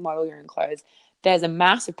 Why don't you model your own clothes? There's a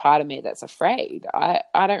massive part of me that's afraid. I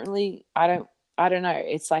don't know.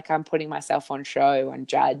 It's like I'm putting myself on show and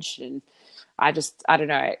judged, and I don't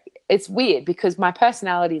know. It's weird because my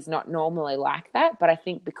personality is not normally like that, but I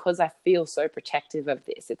think because I feel so protective of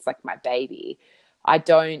this, it's like my baby.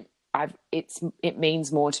 It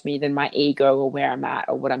means more to me than my ego or where I'm at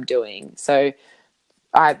or what I'm doing. So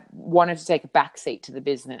I wanted to take a back seat to the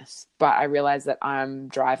business, but I realized that I'm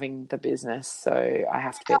driving the business, so I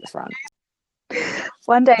have to be at the front.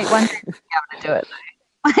 One day we'll be able to do it.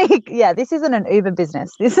 Like, yeah, this isn't an Uber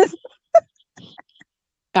business. This is.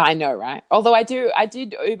 I know, right? Although I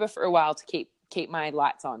did Uber for a while to keep my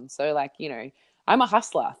lights on. So, like, you know, I'm a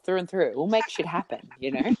hustler through and through. We'll make shit happen,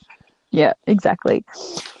 you know? Yeah, exactly.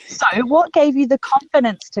 So what gave you the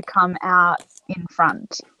confidence to come out in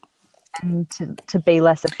front and to be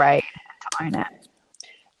less afraid to own it?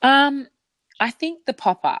 I think the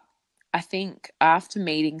pop-up. I think after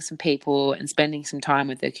meeting some people and spending some time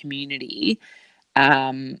with the community,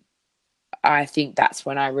 I think that's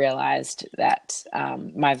when I realized that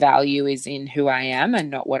my value is in who I am and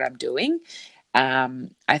not what I'm doing.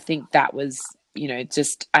 I think that was, you know,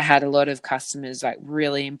 just I had a lot of customers like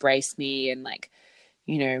really embrace me and like,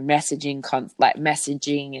 you know, messaging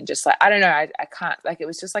and just like, I don't know, I can't, like, it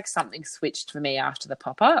was just like something switched for me after the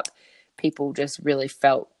pop-up. People just really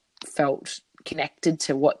felt connected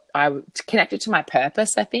to connected to my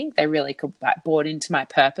purpose. I think they really bought into my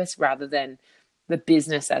purpose rather than the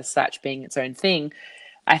business as such being its own thing.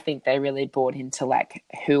 I think they really bought into like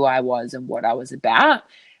who I was and what I was about.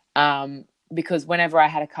 Because whenever I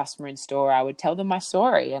had a customer in store, I would tell them my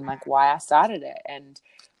story and like why I started it and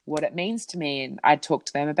what it means to me. And I'd talk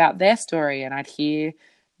to them about their story and I'd hear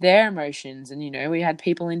their emotions. And, we had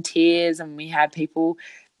people in tears, and we had people,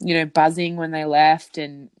 buzzing when they left.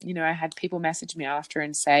 And, I had people message me after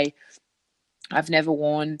and say, I've never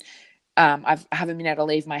worn, I haven't been able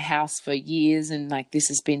to leave my house for years. And like, this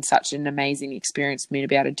has been such an amazing experience for me to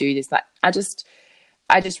be able to do this. Like, I just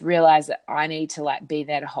realized that I need to like be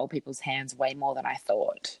there to hold people's hands way more than I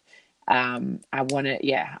thought. I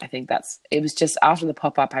think it was just after the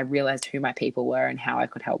pop-up, I realized who my people were and how I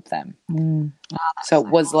could help them. So it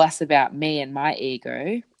was less about me and my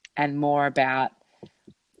ego and more about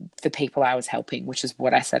the people I was helping, which is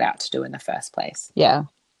what I set out to do in the first place. Yeah.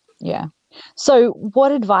 Yeah. So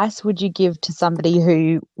what advice would you give to somebody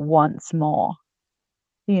who wants more,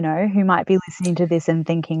 who might be listening to this and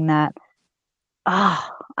thinking that,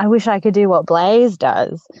 I wish I could do what Blaise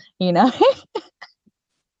does,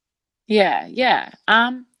 Yeah.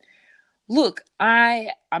 Look,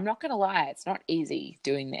 I'm not going to lie. It's not easy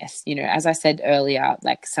doing this. As I said earlier,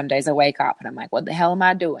 like some days I wake up and I'm like, what the hell am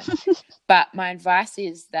I doing? But my advice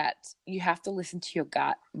is that you have to listen to your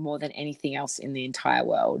gut more than anything else in the entire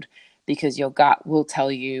world, because your gut will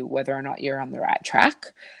tell you whether or not you're on the right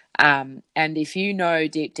track. And if you know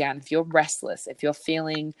deep down, if you're restless, if you're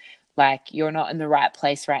feeling like you're not in the right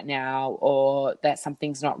place right now, or that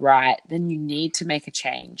something's not right, then you need to make a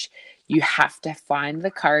change. You have to find the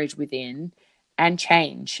courage within and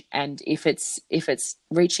change. And if it's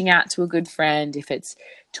reaching out to a good friend, if it's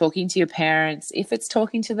talking to your parents, if it's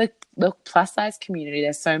talking to the plus size community,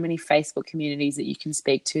 there's so many Facebook communities that you can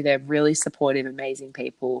speak to. They're really supportive, amazing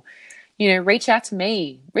people. Reach out to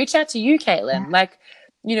me, reach out to you, Caitlin. Like,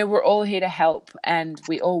 we're all here to help, and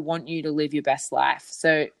we all want you to live your best life.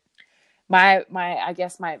 So my I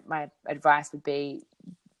guess my advice would be,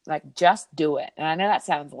 like, just do it. And I know that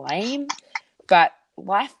sounds lame, but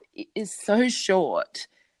life is so short.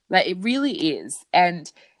 Like, it really is.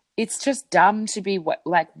 And it's just dumb to be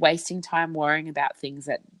wasting time worrying about things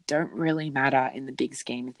that don't really matter in the big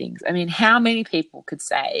scheme of things. I mean, how many people could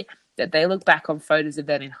say that they look back on photos of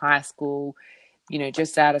them in high school,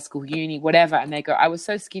 just out of school, uni, whatever, and they go, I was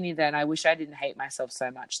so skinny then, I wish I didn't hate myself so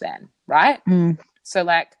much then, right? So,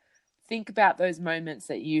 like, think about those moments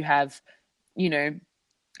that you have,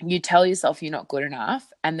 you tell yourself you're not good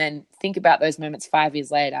enough, and then think about those moments 5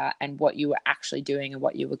 years later and what you were actually doing and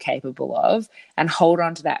what you were capable of, and hold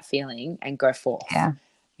on to that feeling and go forth.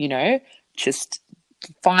 Yeah. Just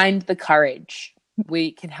find the courage.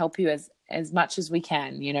 We can help you as much as we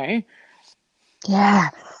can, Yeah.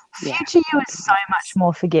 Future you is so much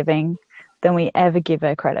more forgiving than we ever give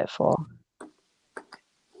her credit for.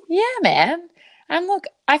 Yeah, man. And look,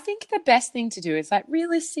 I think the best thing to do is, like,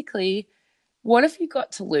 realistically, what have you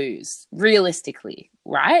got to lose? Realistically,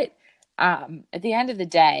 right? At the end of the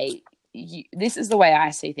day, this is the way I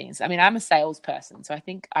see things. I mean, I'm a salesperson, so I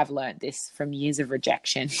think I've learned this from years of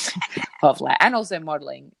rejection and also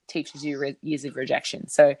modeling teaches you years of rejection.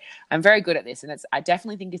 So I'm very good at this, and I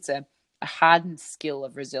definitely think it's a hardened skill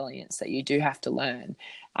of resilience that you do have to learn.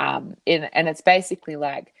 And it's basically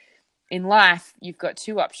like, in life, you've got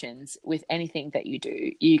two options with anything that you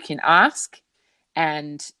do. You can ask,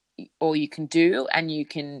 or you can do, and you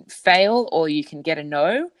can fail, or you can get a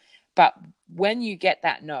no. But when you get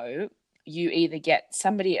that no, you either get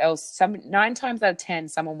somebody else, 9 times out of 10,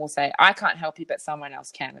 someone will say, I can't help you, but someone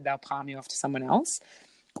else can, and they'll palm you off to someone else.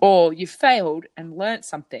 Or you failed and learnt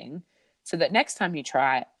something so that next time you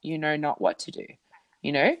try, you know not what to do,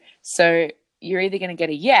 So you're either going to get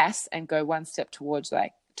a yes and go one step towards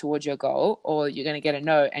your goal, or you're going to get a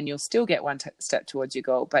no and you'll still get one step towards your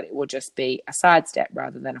goal, but it will just be a side step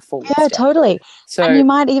rather than a forward step. Yeah, totally. So, and you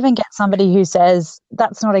might even get somebody who says,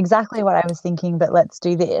 that's not exactly what I was thinking, but let's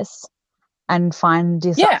do this, and find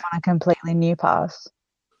yourself on a completely new path.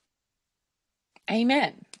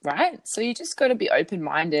 Amen. Right? So you just got to be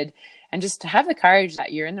open-minded and just to have the courage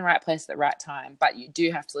that you're in the right place at the right time, but you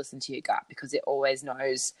do have to listen to your gut, because it always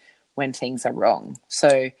knows when things are wrong.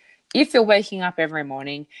 So if you're waking up every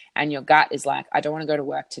morning and your gut is like, I don't want to go to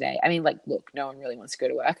work today. I mean, like, look, no one really wants to go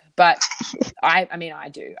to work, but I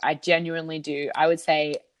do. I genuinely do. I would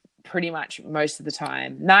say pretty much most of the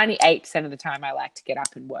time, 98% of the time, I like to get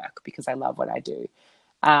up and work because I love what I do.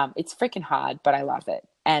 It's freaking hard, but I love it.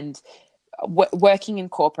 And working in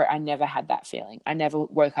corporate, I never had that feeling. I never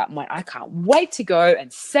woke up and went, I can't wait to go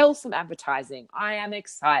and sell some advertising. I am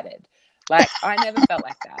excited. Like, I never felt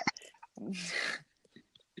like that.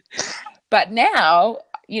 But now,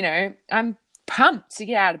 I'm pumped to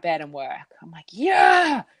get out of bed and work. I'm like,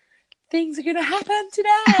 yeah, things are going to happen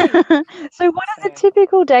today. So what does a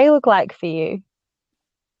typical day look like for you?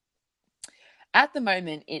 At the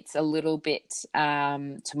moment, it's a little bit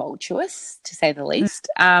tumultuous, to say the least.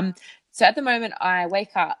 So at the moment, I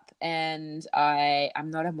wake up and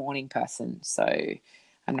I'm not a morning person, so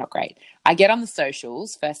I'm not great. I get on the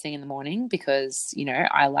socials first thing in the morning because,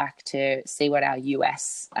 I like to see what our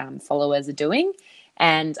US followers are doing.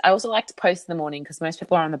 And I also like to post in the morning because most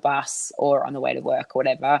people are on the bus or on the way to work or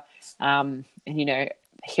whatever. And,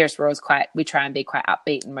 Here's where we try and be quite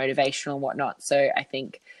upbeat and motivational and whatnot. So I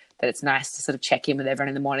think that it's nice to sort of check in with everyone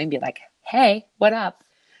in the morning, be like, hey, what up?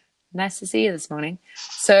 Nice to see you this morning.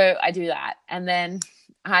 So I do that. And then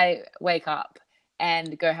I wake up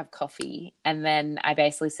and go have coffee. And then I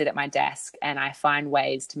basically sit at my desk and I find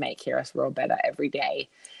ways to make Heroes Raw better every day.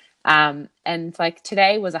 And like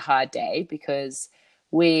today was a hard day because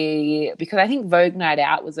I think Vogue Night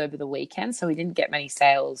Out was over the weekend, so we didn't get many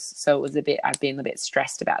sales. So I've been a bit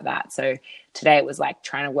stressed about that. So today it was like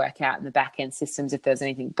trying to work out in the back end systems if there's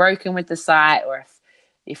anything broken with the site or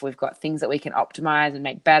if we've got things that we can optimize and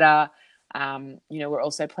make better. We're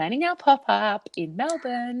also planning our pop-up in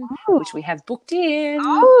Melbourne, which we have booked in.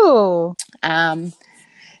 Oh.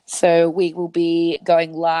 So we will be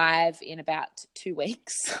going live in about 2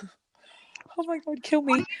 weeks. Oh my God, kill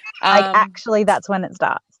me. Actually, that's when it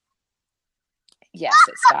starts. Yes,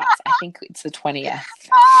 it starts. I think it's the 20th.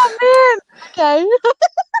 Oh, man. Okay.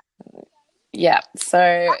 Yeah.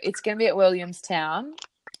 So it's going to be at Williamstown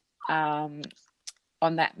on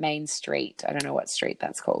that main street. I don't know what street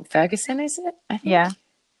that's called. Ferguson, is it? I think. Yeah.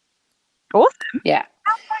 Awesome. Yeah.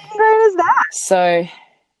 How fucking great is that? So,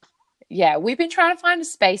 yeah, we've been trying to find a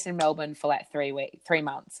space in Melbourne for like 3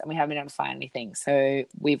 months and we haven't been able to find anything. So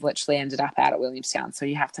we've literally ended up out at Williamstown. So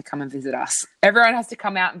you have to come and visit us. Everyone has to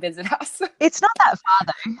come out and visit us. It's not that far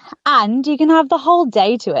though. And you can have the whole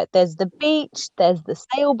day to it. There's the beach, there's the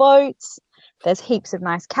sailboats, there's heaps of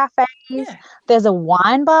nice cafes. Yeah. There's a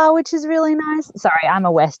wine bar, which is really nice. Sorry, I'm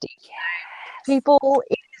a Westie. Yes. People,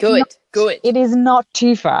 Good. It is not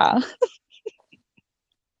too far.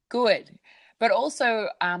 Good. But also,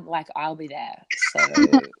 I'll be there. So,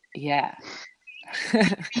 yeah.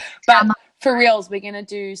 But for reals, we're gonna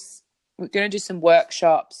do some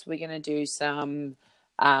workshops. We're gonna do some,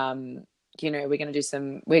 we're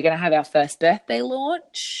gonna have our first birthday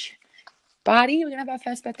launch party. We're gonna have our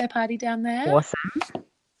first birthday party down there. Awesome.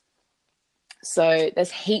 So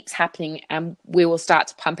there's heaps happening, and we will start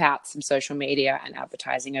to pump out some social media and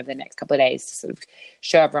advertising over the next couple of days to sort of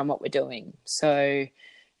show everyone what we're doing. So,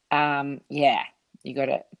 yeah. You got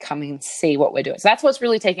to come and see what we're doing. So that's what's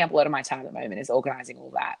really taking up a lot of my time at the moment is organizing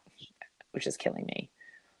all that, which is killing me.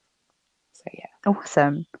 So, yeah.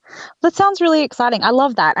 Awesome. That sounds really exciting. I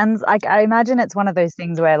love that. And I imagine it's one of those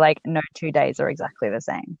things where no 2 days are exactly the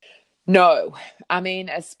same. No, I mean,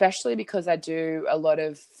 especially because I do a lot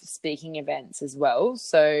of speaking events as well.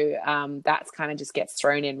 So that's kind of just gets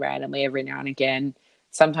thrown in randomly every now and again.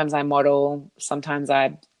 Sometimes I model, sometimes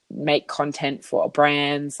I make content for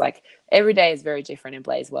brands. Like every day is very different in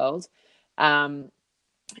Blaise world. And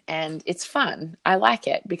it's fun. I like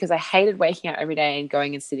it because I hated waking up every day and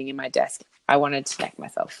going and sitting in my desk. I wanted to smack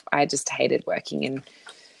myself. I just hated working in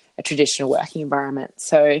a traditional working environment.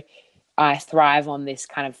 So I thrive on this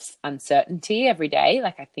kind of uncertainty every day.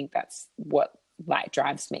 Like I think that's what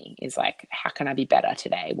drives me is how can I be better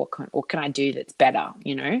today? What can I do that's better?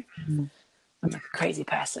 Mm-hmm. I'm a crazy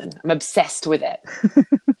person. I'm obsessed with it.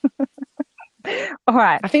 All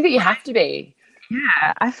right. I think that you have to be.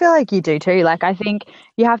 Yeah, I feel like you do too. I think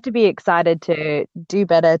you have to be excited to do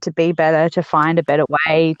better, to be better, to find a better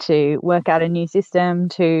way, to work out a new system,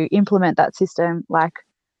 to implement that system. It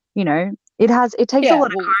takes a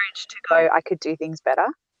lot of courage to go, I could do things better.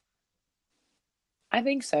 I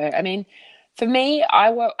think so. I mean, for me,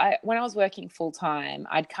 when I was working full time,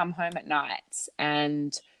 I'd come home at nights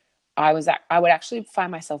and I would actually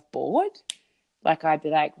find myself bored. I'd be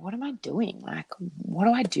like, what am I doing? What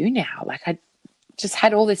do I do now? I just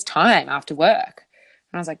had all this time after work.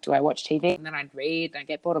 And I was like, do I watch TV? And then I'd read and I'd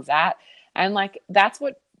get bored of that. And that's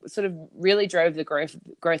what sort of really drove the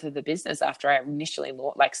growth of the business after I initially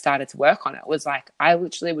started to work on it was I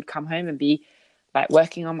literally would come home and be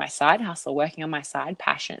working on my side hustle, working on my side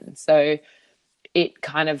passion. So it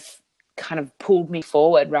kind of pulled me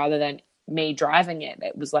forward rather than me driving it.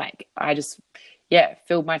 It was I just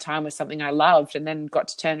filled my time with something I loved and then got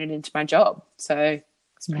to turn it into my job. So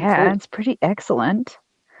it's pretty cool. It's pretty excellent.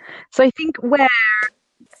 So I think we're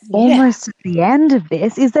almost at the end of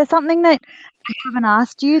this. Is there something that I haven't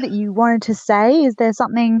asked you that you wanted to say? Is there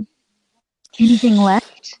anything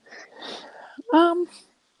left?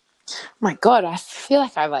 My God, I feel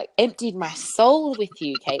like I've emptied my soul with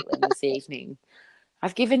you, Caitlin, this evening.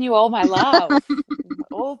 I've given you all my love,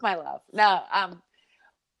 all of my love. No,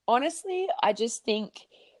 honestly, I just think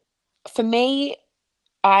for me,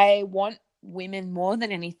 I want women more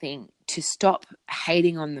than anything to stop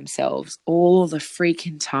hating on themselves all the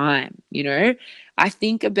freaking time. You know, I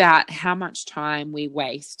think about how much time we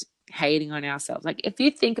waste hating on ourselves. Like, if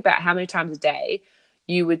you think about how many times a day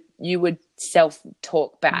you would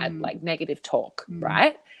self-talk bad, like negative talk,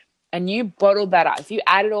 right? And you bottled that up. If you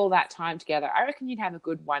added all that time together, I reckon you'd have a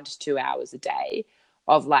good 1 to 2 hours a day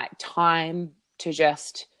of like time to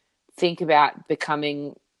just think about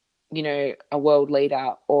becoming, you know, a world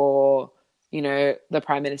leader, or, you know, the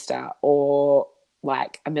prime minister, or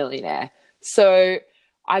like a millionaire. So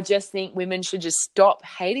I just think women should just stop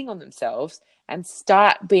hating on themselves and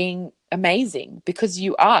start being amazing, because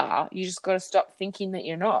you are. You just got to stop thinking that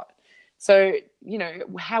you're not. So, you know,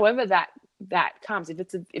 however that comes,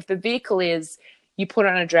 if the vehicle is you put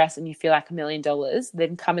on a dress and you feel like $1 million,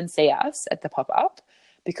 then come and see us at the pop-up,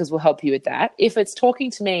 because we'll help you with that. If it's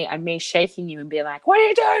talking to me and me shaking you and being like, what are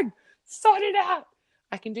you doing? Sort it out.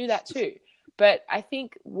 I can do that too. But I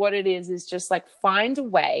think what it is just like, find a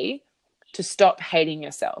way to stop hating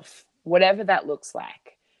yourself, whatever that looks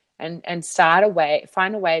like, and find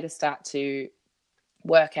a way to start to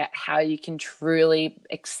work out how you can truly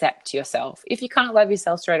accept yourself. If you can't love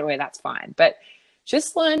yourself straight away, that's fine. But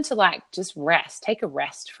just learn to like, just rest, take a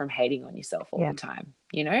rest from hating on yourself all the time.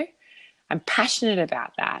 You know, I'm passionate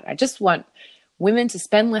about that. I just want women to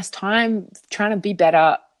spend less time trying to be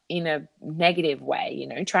better in a negative way, you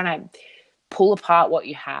know, trying to pull apart what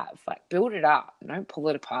you have, like build it up, don't pull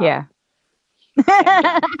it apart. Yeah.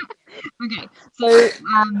 Okay. So, where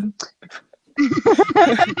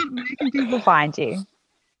can people find you?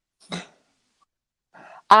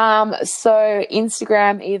 So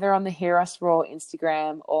Instagram, either on the Heroes Raw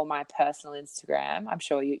Instagram or my personal Instagram. I'm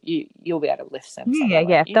sure you'll be able to lift them somewhere.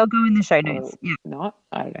 Yeah. They'll go in the show notes. Yeah. Not?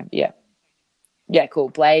 I don't know. Yeah. Yeah, cool.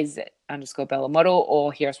 Blaise _Bella Model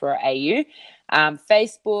or Heroes Raw AU.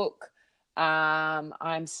 Facebook.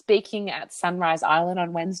 I'm speaking at Sunrise Island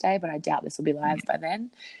on Wednesday, but I doubt this will be live by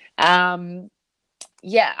then.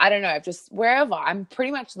 Yeah, I don't know. Just wherever. I'm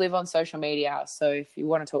pretty much live on social media. So if you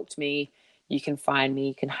want to talk to me, you can find me,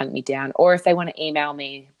 you can hunt me down. Or if they want to email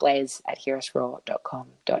me,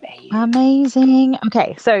 blaise@heroesraw.com.au. Amazing.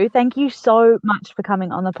 Okay, so thank you so much for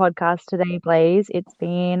coming on the podcast today, Blaise. It's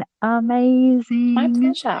been amazing. My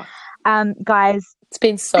pleasure. Guys, it's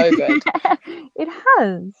been so good. It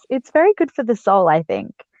has. It's very good for the soul, I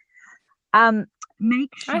think.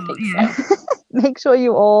 Make sure, I think so. Make sure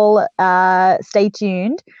you all stay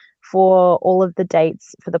tuned for all of the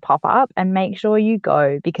dates for the pop-up, and make sure you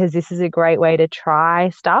go, because this is a great way to try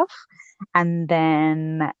stuff and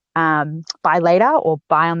then buy later, or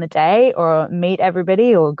buy on the day, or meet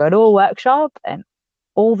everybody, or go to a workshop, and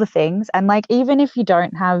all the things. And like, even if you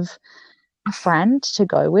don't have a friend to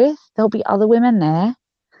go with, there'll be other women there.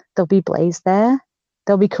 There'll be Blaise there.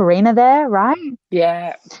 There'll be Karina there, right?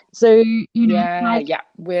 Yeah. So, you know,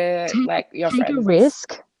 we're like your friends. Take a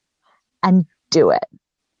risk and do it.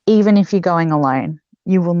 Even if you're going alone,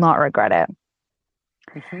 you will not regret it.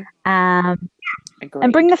 And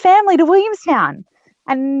bring the family to Williamstown.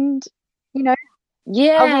 And, you know,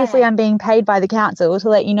 obviously I'm being paid by the council to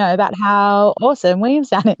let you know about how awesome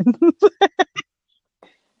Williamstown is.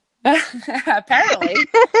 Apparently.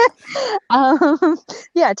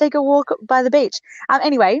 Take a walk by the beach.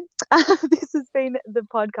 Anyway, this has been the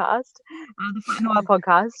podcast, the Flat Noir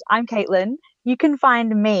podcast. I'm Caitlin. You can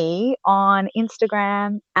find me on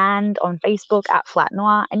Instagram and on Facebook at Flat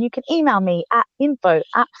Noir, and you can email me at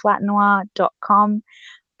info@flatnoir.com.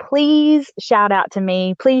 Please shout out to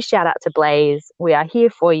me. Please shout out to Blaise. We are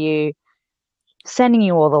here for you. Sending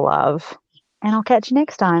you all the love. And I'll catch you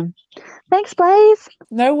next time. Thanks, Blaise.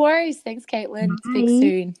 No worries. Thanks, Caitlin. Bye. Speak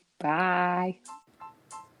soon. Bye.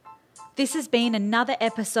 This has been another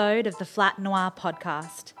episode of the Flat Noir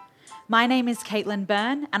podcast. My name is Caitlin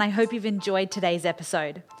Byrne, and I hope you've enjoyed today's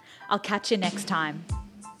episode. I'll catch you next time.